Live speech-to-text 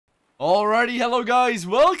Alrighty, hello guys,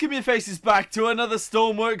 welcome your faces back to another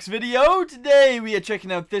Stormworks video. Today we are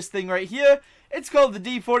checking out this thing right here. It's called the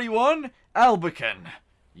D41 Albacan.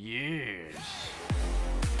 Yes.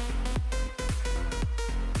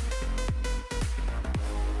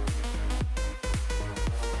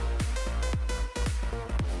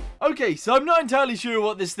 Okay, so I'm not entirely sure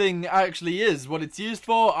what this thing actually is, what it's used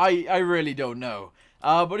for. I really don't know.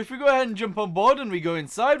 But if we go ahead and jump on board and we go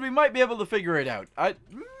inside, we might be able to figure it out.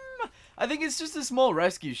 I think it's just a small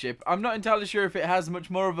rescue ship. I'm not entirely sure if it has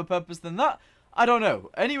much more of a purpose than that. I don't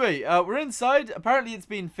know. Anyway, we're inside. Apparently it's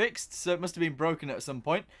been fixed, so it must have been broken at some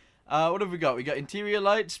point. What have we got? We got interior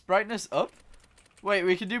lights, brightness up. Wait,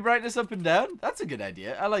 we can do brightness up and down? That's a good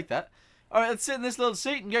idea. I like that. Alright, let's sit in this little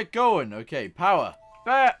seat and get going. Okay, power.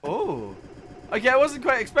 Oh. Okay, I wasn't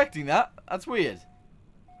quite expecting that. That's weird.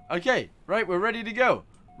 Okay, right, we're ready to go.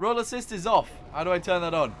 Roll assist is off. How do I turn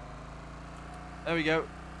that on? There we go.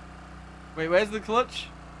 Wait, where's the clutch?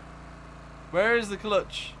 Where is the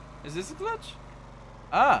clutch? Is this a clutch?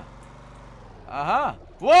 Ah. Aha.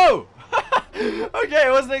 Whoa! Okay, I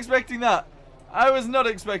wasn't expecting that. I was not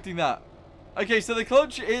expecting that. Okay, so the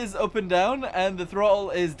clutch is up and down, and the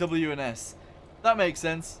throttle is W and S. That makes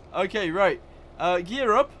sense. Okay, right.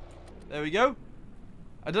 Gear up. There we go.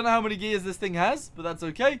 I don't know how many gears this thing has, but that's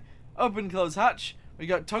okay. Open, close hatch. We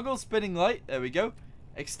got toggle spinning light. There we go.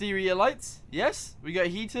 Exterior lights. Yes. We got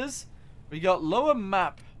heaters. We got lower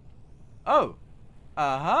map. Oh.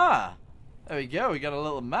 Aha. There we go. We got a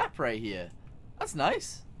little map right here. That's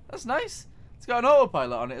nice. That's nice. It's got an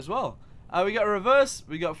autopilot on it as well. We got a reverse.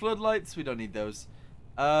 We got floodlights. We don't need those.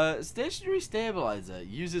 Stationary stabilizer.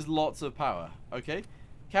 Uses lots of power. Okay.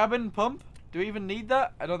 Cabin pump. Do we even need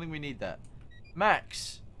that? I don't think we need that.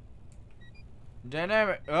 Max.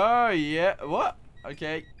 Dynamic. Oh, yeah. What?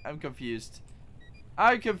 Okay. I'm confused.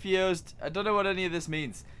 I'm confused. I don't know what any of this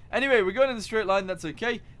means. Anyway, we're going in the straight line. That's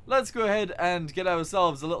okay. Let's go ahead and get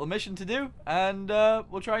ourselves a little mission to do. And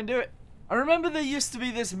we'll try and do it. I remember there used to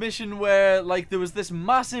be this mission where, like, there was this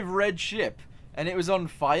massive red ship. And it was on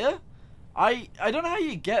fire. I don't know how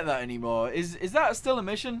you get that anymore. Is that still a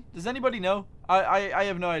mission? Does anybody know? I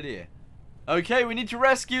have no idea. Okay, we need to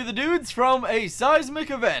rescue the dudes from a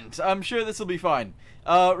seismic event. I'm sure this will be fine.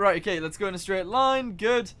 Right, okay, let's go in a straight line.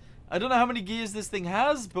 Good. I don't know how many gears this thing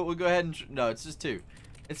has, but we'll go ahead and... No, it's just 2.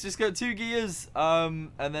 It's just got 2 gears, and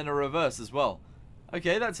then a reverse as well.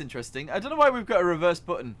 Okay, that's interesting. I don't know why we've got a reverse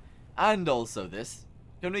button and also this.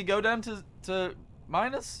 Can we go down to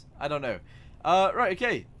minus? I don't know. Right,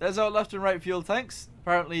 okay. There's our left and right fuel tanks.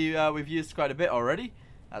 Apparently, we've used quite a bit already.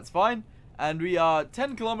 That's fine. And we are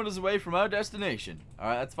 10 kilometers away from our destination.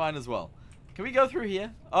 Alright, that's fine as well. Can we go through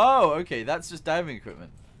here? Oh, okay. That's just diving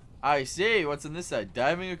equipment. I see. What's on this side?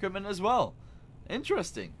 Diving equipment as well.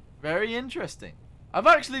 Interesting. Very interesting. I've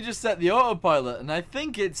actually just set the autopilot, and I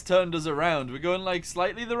think it's turned us around. We're going, like,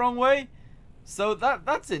 slightly the wrong way. So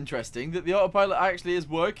that's interesting, that the autopilot actually is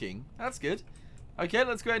working. That's good. Okay,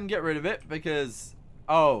 let's go ahead and get rid of it, because...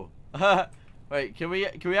 Oh. Wait, can we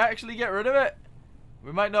actually get rid of it?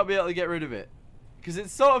 We might not be able to get rid of it. Because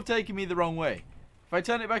it's sort of taking me the wrong way. If I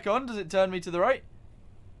turn it back on, does it turn me to the right?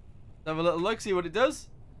 Let's have a little look, see what it does.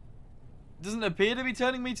 It doesn't appear to be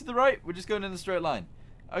turning me to the right. We're just going in a straight line.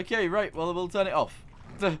 Okay, right. Well, we'll turn it off.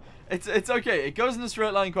 It's okay. It goes in a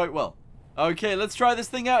straight line quite well. Okay, let's try this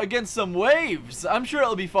thing out against some waves. I'm sure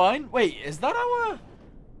it'll be fine. Wait, is that our...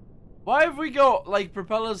 Why have we got, like,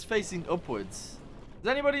 propellers facing upwards? Does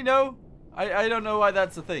anybody know? I don't know why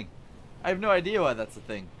that's a thing. I have no idea why that's a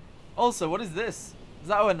thing. Also, what is this? Is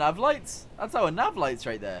that our nav lights? That's our nav lights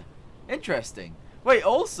right there. Interesting. Wait,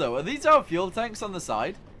 also, are these our fuel tanks on the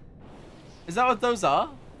side? Is that what those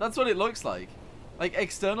are? That's what it looks like. Like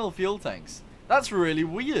external fuel tanks. That's really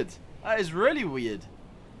weird. That is really weird.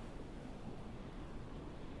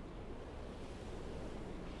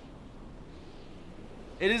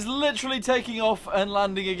 It is literally taking off and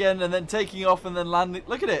landing again and then taking off and then landing.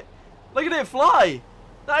 Look at it. Look at it fly.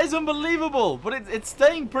 That is unbelievable. But it's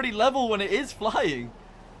staying pretty level when it is flying.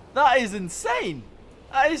 That is insane.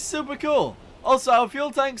 That is super cool. Also, our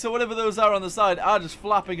fuel tanks or whatever those are on the side are just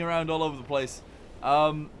flapping around all over the place.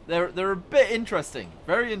 They're a bit interesting.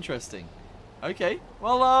 Very interesting. Okay.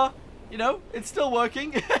 Well, you know, it's still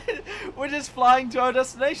working. We're just flying to our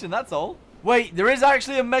destination, that's all. Wait, there is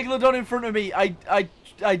actually a megalodon in front of me.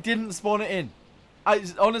 I didn't spawn it in.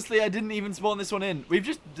 Honestly, I didn't even spawn this one in.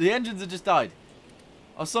 The engines have just died.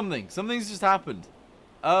 Or something. Something's just happened.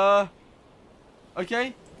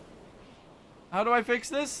 Okay. How do I fix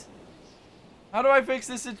this? How do I fix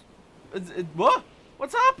this? What?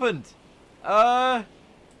 What's happened? Can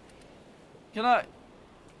I...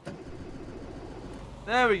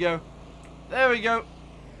 There we go. There we go.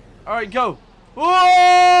 Alright, go.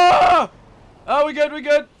 Whoa! Oh, we're good, we're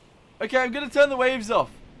good. Okay, I'm going to turn the waves off.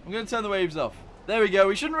 I'm going to turn the waves off. There we go.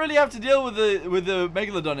 We shouldn't really have to deal with the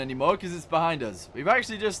Megalodon anymore because it's behind us. We've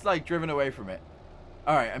actually just, like, driven away from it.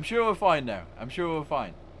 Alright, I'm sure we're fine now. I'm sure we're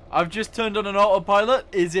fine. I've just turned on an autopilot.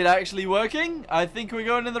 Is it actually working? I think we're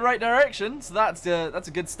going in the right direction, so that's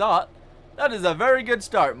a good start. That is a very good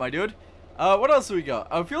start, my dude. What else have we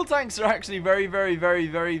got? Our fuel tanks are actually very,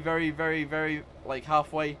 like,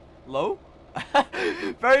 halfway low.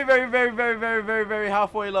 very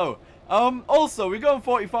halfway low. Also, we're going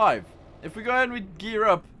 45. If we go ahead and we gear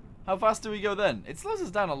up, how fast do we go then? It slows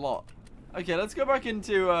us down a lot. Okay, let's go back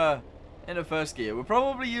into first gear. We're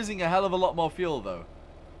probably using a hell of a lot more fuel, though,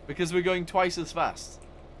 because we're going twice as fast.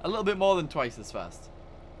 A little bit more than twice as fast.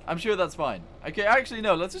 I'm sure that's fine. Okay, actually,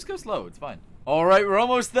 no, let's just go slow. It's fine. Alright, we're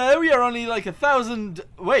almost there. We are only like 1,000...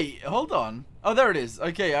 Wait, hold on. Oh, there it is.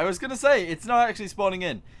 Okay, I was going to say, it's not actually spawning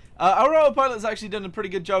in. Our autopilot's actually done a pretty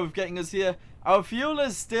good job of getting us here. Our fuel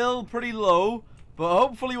is still pretty low, but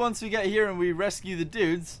hopefully once we get here and we rescue the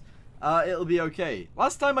dudes, it'll be okay.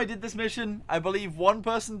 Last time I did this mission, I believe one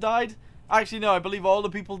person died. Actually, no, I believe all the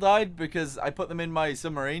people died because I put them in my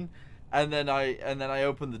submarine, and then I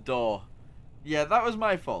opened the door. Yeah, that was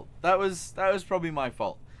my fault. That was probably my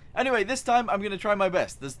fault. Anyway, this time I'm going to try my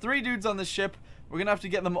best. There's 3 dudes on this ship. We're going to have to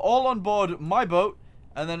get them all on board my boat,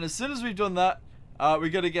 and then as soon as we've done that, we're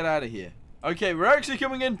going to get out of here. Okay, we're actually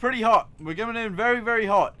coming in pretty hot. We're coming in very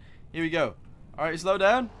hot. Here we go. Alright, slow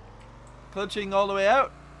down. Clutching all the way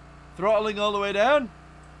out. Throttling all the way down.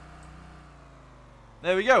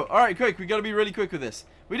 There we go. Alright, quick. We got to be really quick with this.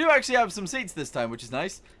 We do actually have some seats this time, which is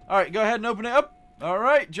nice. Alright, go ahead and open it up.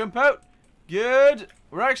 Alright, jump out. Good.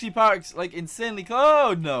 We're actually parked, like, insanely close.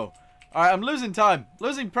 Oh, no. Alright, I'm losing time.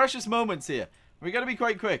 Losing precious moments here. We got to be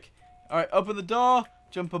quite quick. Alright, open the door.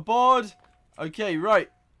 Jump aboard. Okay, right.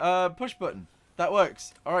 Push button. That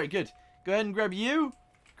works. Alright, good. Go ahead and grab you.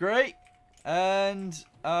 Great. And,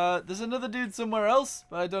 there's another dude somewhere else,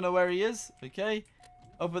 but I don't know where he is. Okay.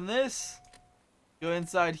 Open this. Go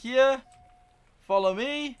inside here. Follow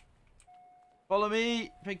me. Follow me.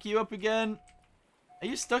 Pick you up again. Are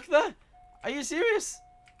you stuck there? Are you serious?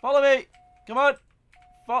 Follow me. Come on.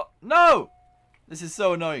 No! This is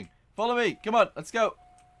so annoying. Follow me. Come on. Let's go.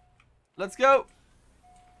 Let's go.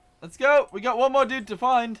 Let's go. We got one more dude to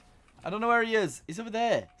find. I don't know where he is. He's over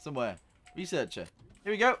there somewhere. Researcher.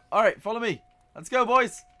 Here we go. Alright, follow me. Let's go,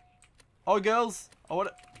 boys. Or girls. Or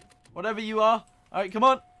whatever you are. Alright, come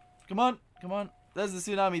on. Come on. Come on. There's the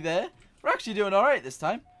tsunami there. We're actually doing alright this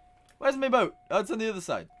time. Where's my boat? Oh, it's on the other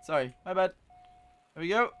side. Sorry. My bad. There we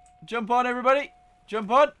go. Jump on, everybody.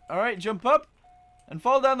 Jump on. Alright, jump up. And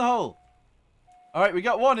fall down the hole. Alright, we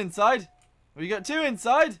got 1 inside. We got 2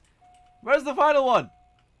 inside. Where's the final one?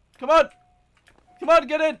 Come on. Come on,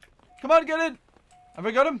 get in. Come on, get in. Have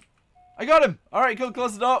I got him? I got him. Alright, cool.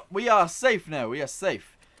 Close the door. We are safe now. We are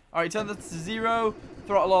safe. Alright, turn that to 0.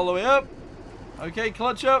 Throttle all the way up. Okay,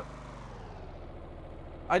 clutch up.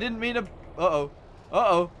 I didn't mean to... Uh-oh.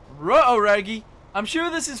 Uh-oh. Uh-oh, Raggy. I'm sure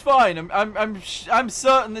this is fine. I'm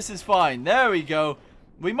certain this is fine. There we go.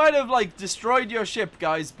 We might have, like, destroyed your ship,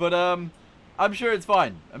 guys, but I'm sure it's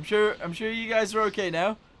fine. I'm sure you guys are okay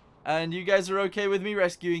now, and you guys are okay with me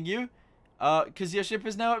rescuing you, because your ship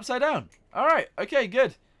is now upside down. All right. Okay.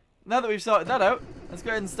 Good. Now that we've sorted that out, let's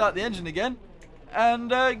go ahead and start the engine again, and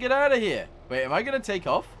get out of here. Wait, am I gonna take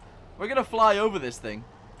off? We're gonna fly over this thing.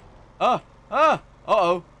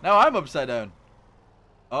 Uh-oh. Now I'm upside down.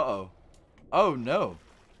 Uh-oh. Oh, no.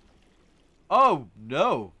 Oh,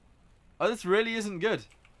 no. Oh, this really isn't good.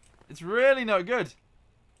 It's really not good.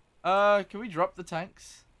 Can we drop the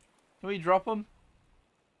tanks? Can we drop them?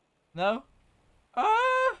 No?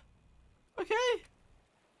 Okay.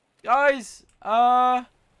 Guys, got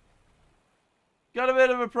a bit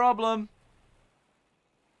of a problem.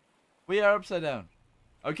 We are upside down.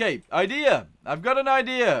 Okay, idea. I've got an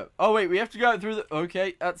idea. Oh, wait, we have to go out through the...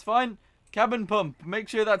 Okay, that's fine. Cabin pump. Make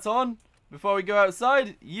sure that's on before we go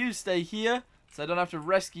outside. You stay here so I don't have to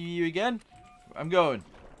rescue you again. I'm going.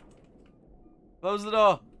 Close the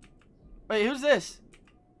door. Wait, who's this?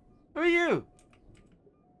 Who are you?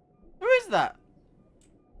 Who is that?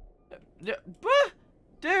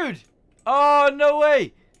 Dude. Oh, no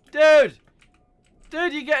way. Dude,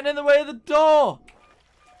 you're getting in the way of the door.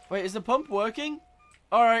 Wait, is the pump working?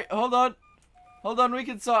 Alright, hold on. Hold on, we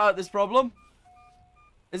can sort out this problem.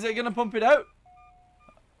 Is it going to pump it out?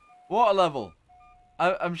 Water level.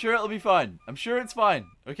 I'm sure it'll be fine. I'm sure it's fine.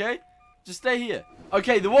 Okay? Just stay here.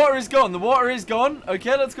 Okay, the water is gone. The water is gone.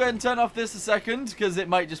 Okay, let's go ahead and turn off this a second, because it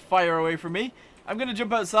might just fire away from me. I'm going to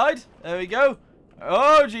jump outside. There we go.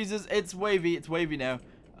 Oh, Jesus. It's wavy. It's wavy now.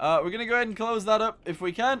 We're going to go ahead and close that up if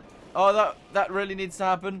we can. Oh, that really needs to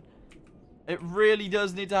happen. It really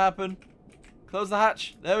does need to happen. Close the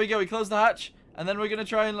hatch. There we go. We close the hatch. And then we're going to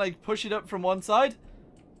try and, like, push it up from one side.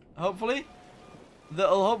 Hopefully.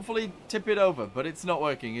 That'll hopefully tip it over. But it's not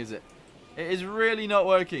working, is it? It is really not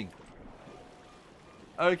working.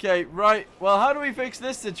 Okay, right. Well, how do we fix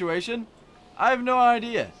this situation? I have no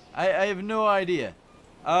idea. I have no idea.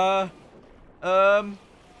 Maybe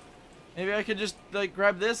I could just, like,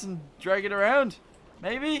 grab this and drag it around.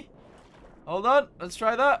 Maybe? Hold on. Let's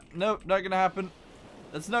try that. Nope, not gonna happen.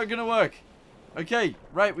 That's not gonna work. Okay,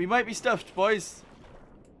 right. We might be stuffed, boys.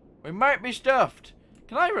 We might be stuffed.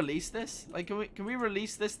 Can I release this? Like, can we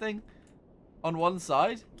release this thing on one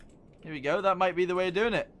side? Here we go. That might be the way of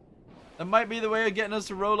doing it. That might be the way of getting us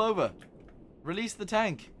to roll over. Release the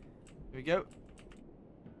tank. Here we go.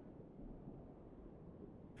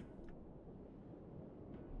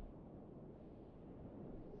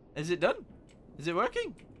 Is it done? Is it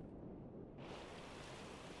working?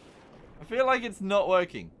 I feel like it's not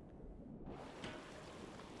working.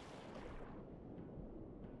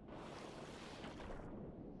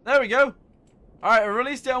 There we go. Alright, I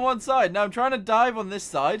released it on one side. Now I'm trying to dive on this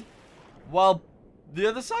side while the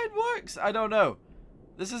other side works. I don't know.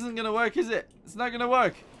 This isn't going to work, is it? It's not going to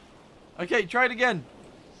work. Okay, try it again.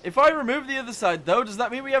 If I remove the other side, though, does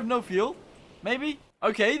that mean we have no fuel? Maybe?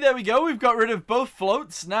 Okay, there we go. We've got rid of both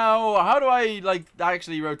floats. Now, how do I, like,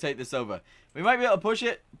 actually rotate this over? We might be able to push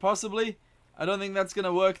it, possibly. I don't think that's going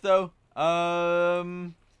to work, though. Yeah,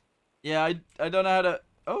 I don't know how to...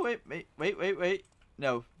 Oh, wait.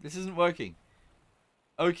 No, this isn't working.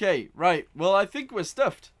 Okay, right. Well, I think we're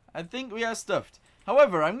stuffed. I think we are stuffed.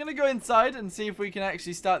 However, I'm going to go inside and see if we can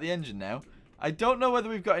actually start the engine now. I don't know whether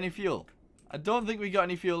we've got any fuel. I don't think we got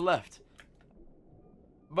any fuel left.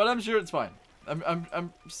 But I'm sure it's fine.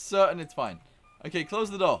 I'm certain it's fine. Okay,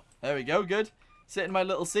 close the door. There we go, good. Sit in my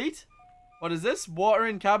little seat. What is this? Water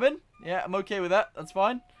in cabin? Yeah, I'm okay with that. That's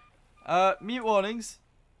fine. Mute warnings.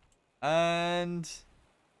 And...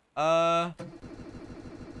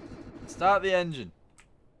 start the engine.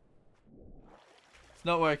 It's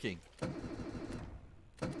not working.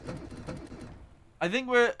 I think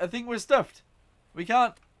we're stuffed. We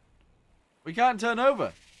can't turn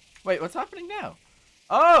over. Wait, what's happening now?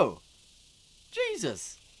 Oh!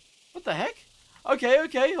 Jesus! What the heck?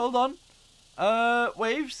 Okay, hold on.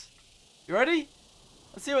 Waves. You ready?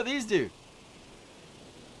 Let's see what these do.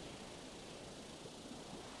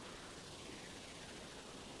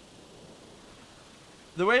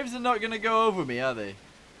 The waves are not going to go over me, are they?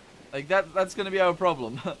 Like, that's going to be our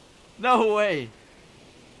problem. No way.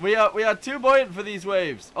 We are too buoyant for these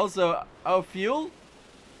waves. Also, our fuel?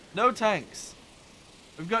 No tanks.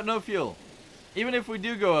 We've got no fuel. Even if we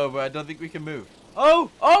do go over, I don't think we can move.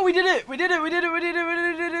 Oh, we did it. We did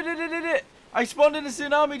it. I spawned in a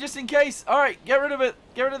tsunami just in case. All right, get rid of it.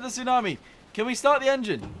 Get rid of the tsunami. Can we start the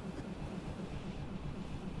engine?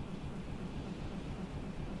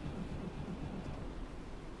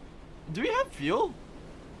 Do we have fuel?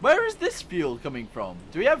 Where is this fuel coming from?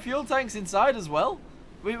 Do we have fuel tanks inside as well?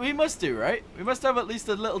 We must do, right? We must have at least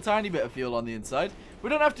a little tiny bit of fuel on the inside. We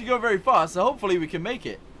don't have to go very far, so hopefully we can make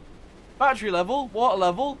it. Battery level, water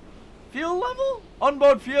level, fuel level,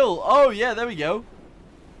 onboard fuel. Oh yeah, there we go.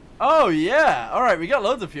 Oh yeah, all right, we got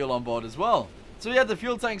loads of fuel on board as well. So we had the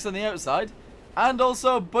fuel tanks on the outside and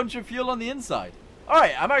also a bunch of fuel on the inside. All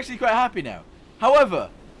right, I'm actually quite happy now.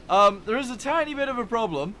 However, there is a tiny bit of a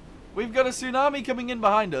problem. We've got a tsunami coming in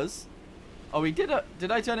behind us. Oh, did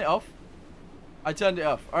I turn it off? I turned it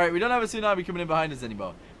off. All right, we don't have a tsunami coming in behind us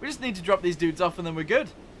anymore. We just need to drop these dudes off and then we're good.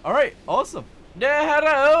 All right, awesome. Yeah,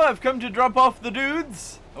 hello, I've come to drop off the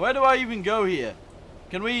dudes. Where do I even go here?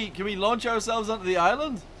 Can we launch ourselves onto the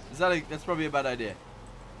island? That's probably a bad idea.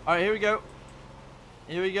 All right, here we go.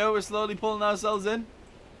 Here we go. We're slowly pulling ourselves in.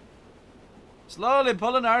 Slowly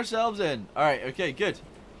pulling ourselves in. All right, okay, good.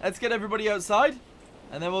 Let's get everybody outside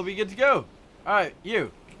and then we'll be good to go. All right,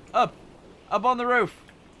 you. Up on the roof.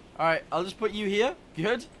 All right, I'll just put you here.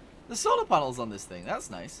 Good. There's solar panels on this thing. That's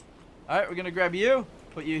nice. All right, we're going to grab you.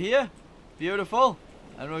 Put you here. Beautiful.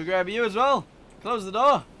 And we'll grab you as well. Close the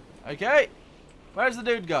door. Okay. Where's the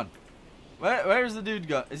dude gone? Where is the dude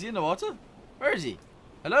gone? Is he in the water? Where is he?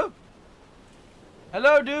 Hello?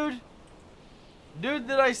 Hello, dude. Dude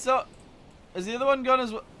that I saw. Is the other one gone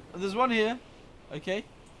as well? There's one here. Okay.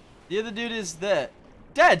 The other dude is there.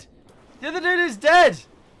 Dead. The other dude is dead.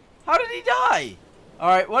 How did he die?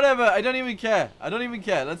 Alright, whatever. I don't even care. I don't even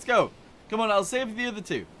care. Let's go. Come on, I'll save the other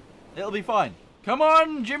two. It'll be fine. Come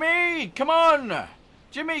on, Jimmy. Come on.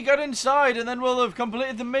 Jimmy, get inside and then we'll have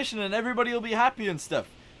completed the mission and everybody will be happy and stuff.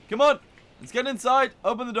 Come on. Let's get inside.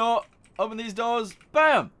 Open the door. Open these doors.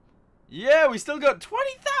 Bam. Yeah, we still got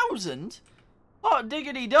 20,000. Hot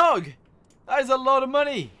diggity dog. That is a lot of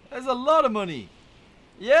money. That's a lot of money.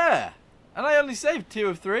 Yeah. And I only saved 2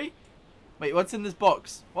 of 3. Wait, what's in this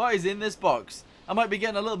box? What is in this box? I might be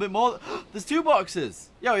getting a little bit more. There's 2 boxes.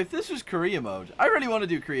 Yo, if this was career mode, I really want to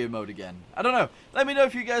do career mode again. I don't know. Let me know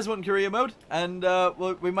if you guys want career mode, and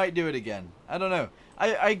we might do it again. I don't know.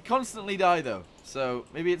 I constantly die, though, so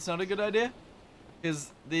maybe it's not a good idea.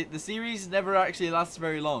 Because the series never actually lasts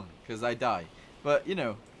very long, because I die. But, you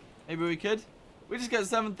know, maybe we could. We just got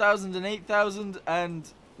 7,000 and 8,000 and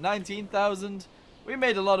 19,000. We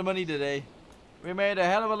made a lot of money today. We made a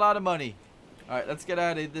hell of a lot of money. Alright, let's get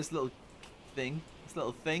out of this little thing.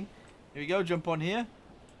 Here we go, jump on here.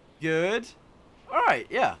 Good. Alright,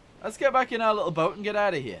 yeah. Let's get back in our little boat and get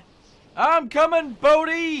out of here. I'm coming,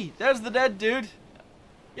 boaty! There's the dead dude.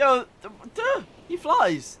 Yo, he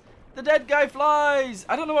flies. The dead guy flies.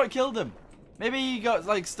 I don't know what killed him. Maybe he got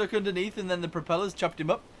like stuck underneath and then the propellers chopped him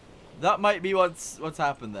up. That might be what's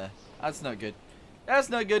happened there. That's not good. That's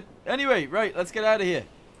not good. Anyway, right, let's get out of here.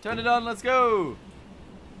 Turn it on, let's go.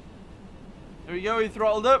 There we go, we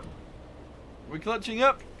throttled up. We're clutching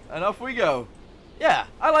up, and off we go. Yeah,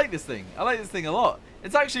 I like this thing. I like this thing a lot.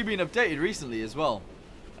 It's actually been updated recently as well.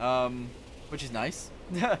 Which is nice.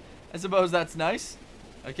 I suppose that's nice.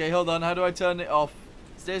 Okay, hold on. How do I turn it off?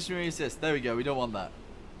 Stationary assist. There we go. We don't want that.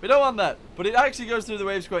 We don't want that. But it actually goes through the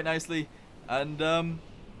waves quite nicely. And,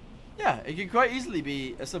 yeah, it can quite easily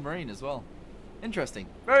be a submarine as well. Interesting.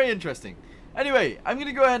 Very interesting. Anyway, I'm going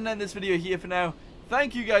to go ahead and end this video here for now.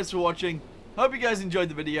 Thank you guys for watching. Hope you guys enjoyed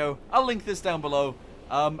the video. I'll link this down below.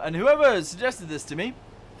 And whoever suggested this to me,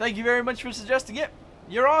 thank you very much for suggesting it.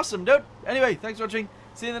 You're awesome, dude. Anyway, thanks for watching.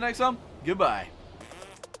 See you in the next one. Goodbye.